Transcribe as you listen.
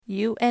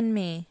You and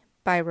Me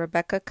by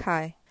Rebecca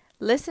Kai.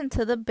 Listen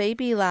to the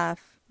baby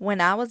laugh. When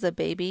I was a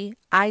baby,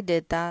 I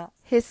did that.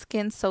 His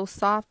skin so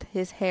soft,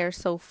 his hair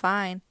so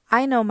fine.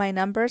 I know my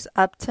numbers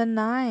up to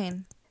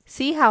 9.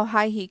 See how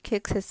high he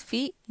kicks his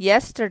feet?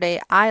 Yesterday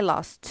I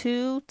lost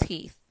 2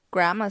 teeth.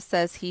 Grandma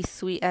says he's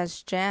sweet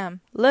as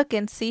jam. Look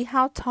and see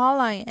how tall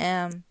I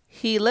am.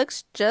 He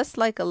looks just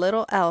like a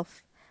little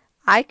elf.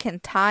 I can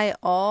tie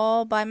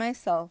all by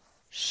myself.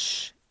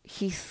 Shh,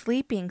 he's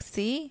sleeping,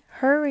 see?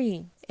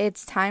 Hurry.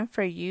 It's time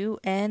for you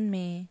and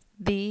me.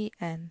 The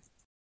end.